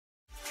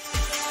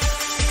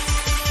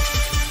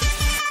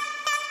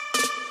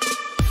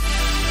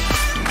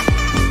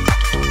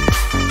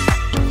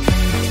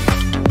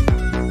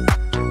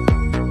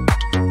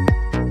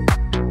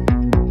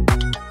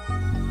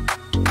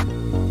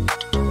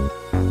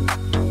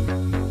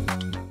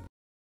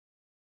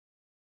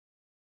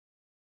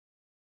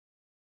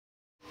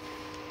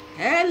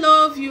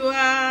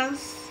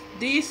viewers,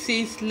 this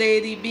is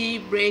Lady B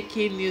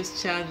Breaking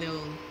News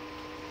Channel.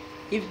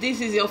 If this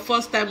is your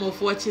first time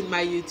of watching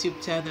my YouTube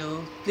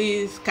channel,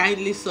 please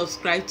kindly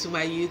subscribe to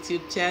my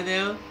YouTube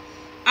channel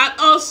and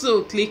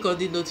also click on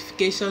the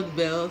notification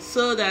bell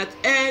so that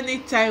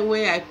anytime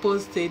when I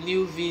post a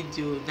new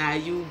video, now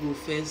you go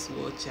first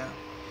watch am.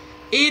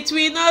 It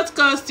will not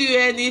cost you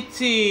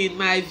anything,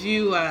 my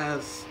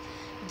viewers.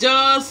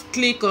 Just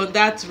click on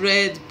that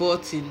red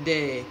button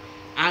there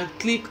and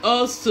click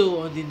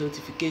also on the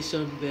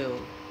notification bell.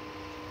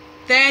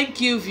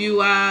 Thank you,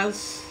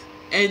 viewers.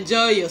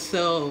 Enjoy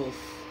yourself.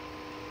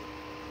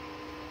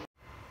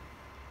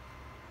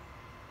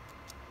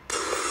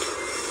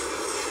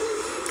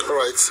 All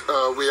right,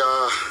 we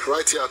are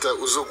right here at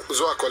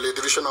Uzuakoli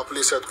Divisional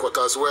Police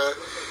Headquarters, where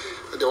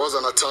there was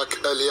an attack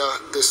earlier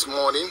this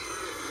morning.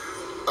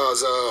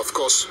 As of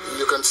course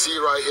you can see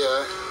right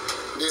here,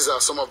 these are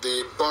some of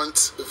the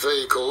burnt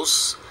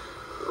vehicles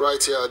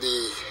right here at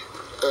the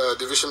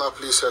Divisional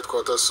Police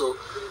Headquarters. So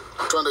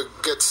I'm trying to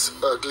get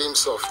a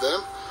glimpse of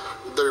them.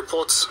 The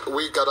report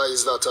we gather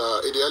is that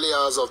in the early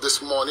hours of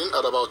this morning,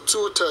 at about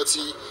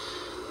 2:30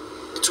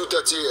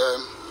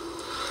 a.m.,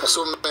 I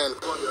saw men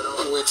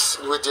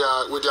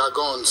with their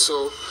guns.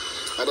 So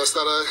and they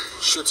started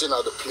shooting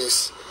at the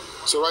police.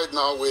 So right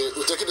now we're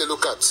taking a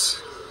look at.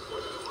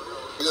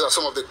 These are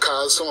some of the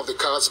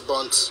cars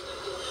burnt.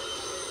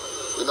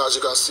 You know, as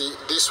you can see,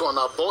 this one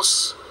are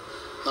boss.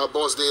 Now,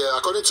 boss,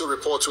 according to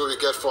reports where we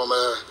get from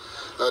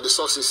the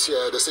sources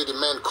here, they say the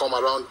men come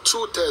around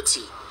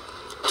 2:30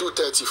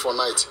 for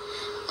night,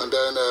 and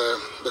then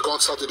they come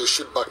start to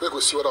shoot back. Maybe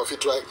we see what if we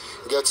try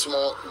get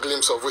small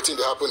glimpse of what they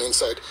happen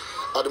inside.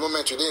 At the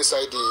moment, we're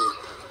inside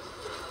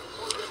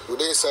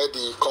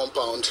the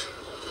compound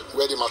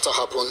where the matter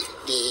happened.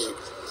 The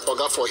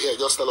oga for here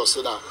just tell us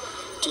that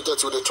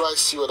 2:30 they try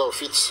see whether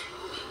fit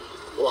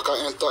or can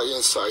enter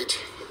inside.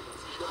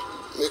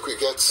 Make we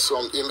get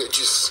some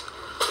images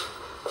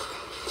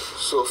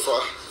so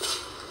far.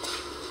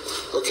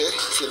 Okay,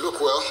 if you look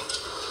well,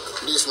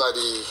 this now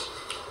the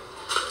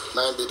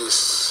 9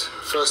 BDs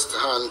first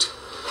hand.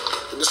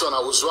 This one I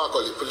was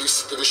Uzuakoli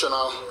Police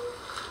Divisional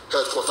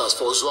Headquarters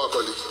for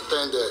Uzuakoli,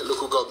 then the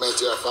local government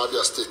here for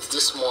Abia State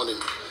this morning.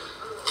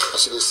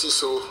 As you can see,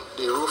 so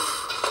the roof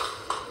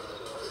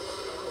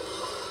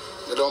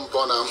they don't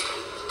burn them.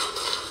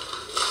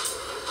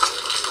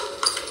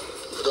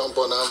 They don't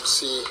burn them.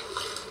 See,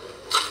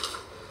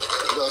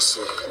 you don't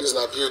see. This is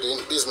not building.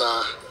 This is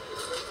not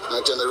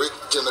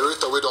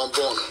generator. We don't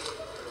burn.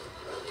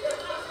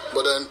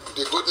 But then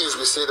the good news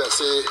we say that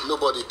say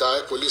nobody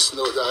die. Police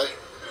no die.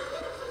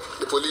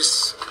 The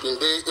police been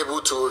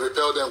able to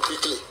repel them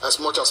quickly as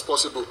much as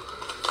possible.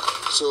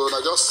 So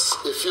now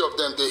just a few of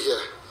them they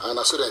here, and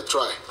I saw them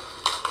try.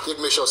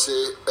 Make sure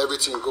say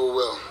everything go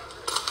well.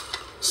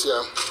 See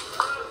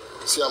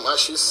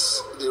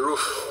ashes, the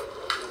roof,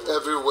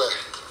 everywhere.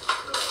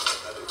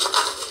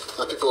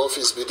 And people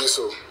office be this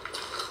so.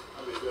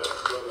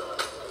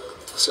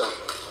 See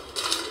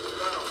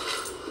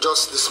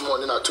just this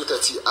morning at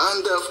 2:30,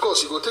 and of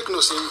course you go take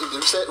note in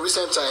the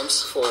recent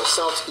times for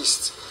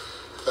southeast,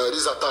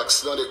 these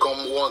attacks don't they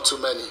come one too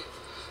many.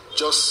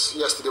 Just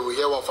yesterday we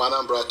hear one for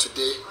Anambra,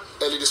 today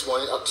early this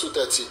morning at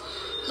 2:30.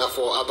 Now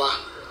for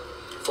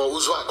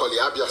Uzuakoli,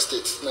 Abia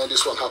State, now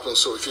this one happened.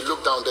 So if you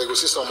look down there, you will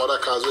see some other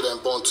cars where they're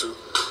born to,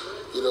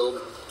 you know,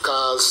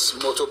 cars,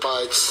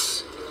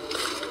 motorbikes,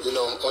 you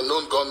know,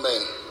 unknown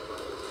gunmen.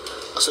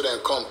 So then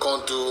come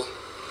do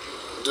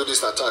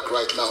this attack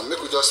right now.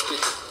 Make we just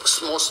take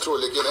small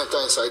stroll again, enter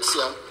inside. See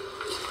him.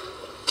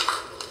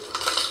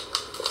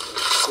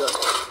 See him.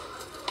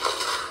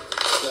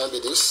 Now be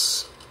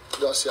this.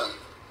 Don't see him.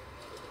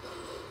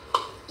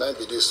 Now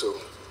be this. So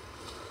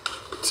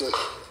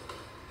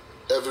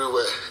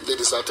everywhere they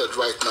deserted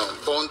right now.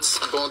 Burnt,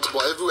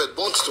 everywhere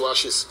burnt to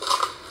ashes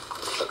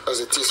as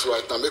it is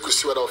right now. Make we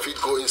see whether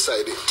it go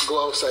inside it, go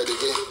outside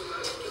again.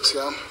 See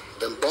him.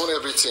 Then burn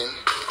everything.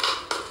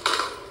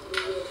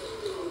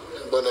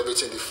 Burn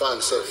everything, the fan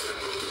itself.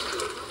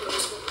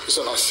 This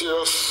one is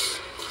serious.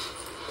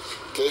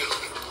 Okay.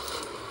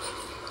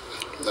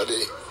 Now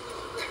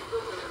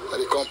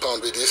the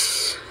compound with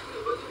this.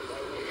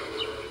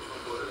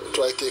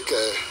 Try take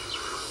a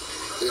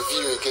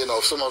view again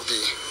of some of the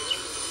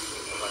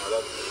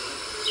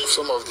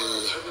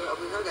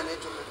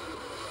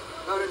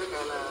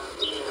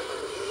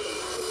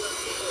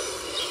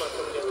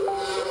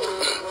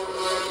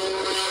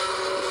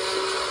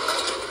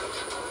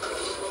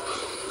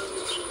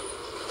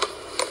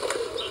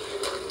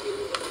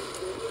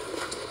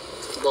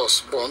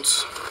boss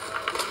bonds.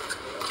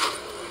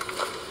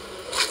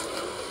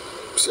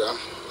 See,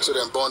 so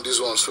then bond this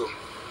one so.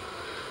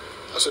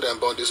 So then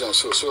bond this one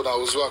so. So now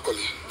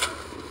Uzuakoli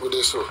with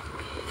this so.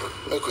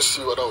 Make us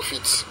see what our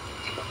fit.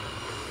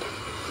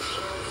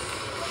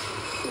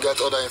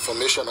 Get other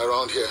information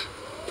around here.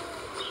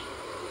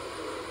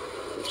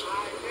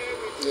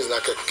 This is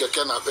like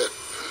Keke Napep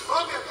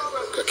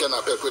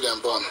with them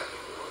born.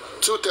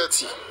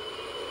 2:30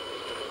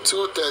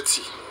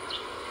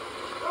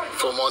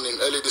 for morning,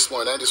 early this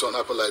morning, and this one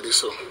happened like this.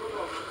 So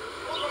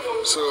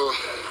So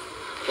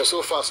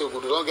so far so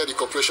good. We don't get the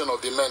cooperation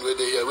of the men where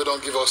they here. We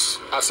don't give us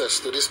access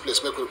to this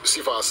place. Make we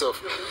see for ourselves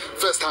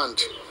first hand.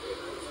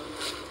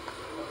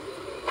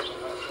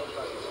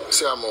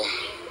 See more.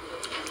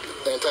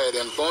 Entire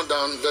then burn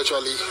down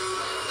virtually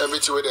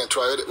everything we then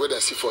try, we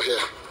then see for here.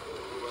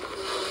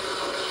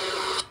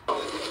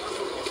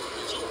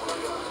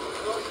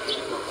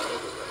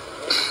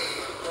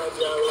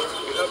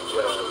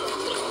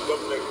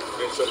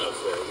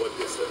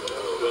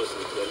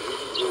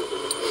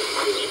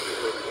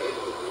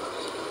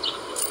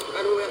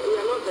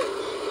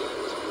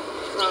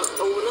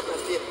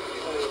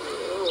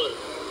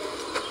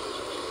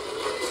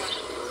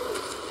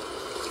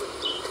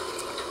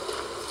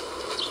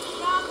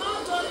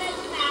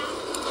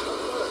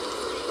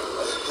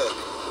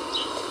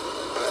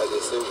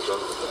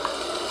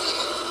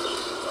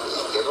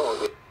 They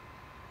don't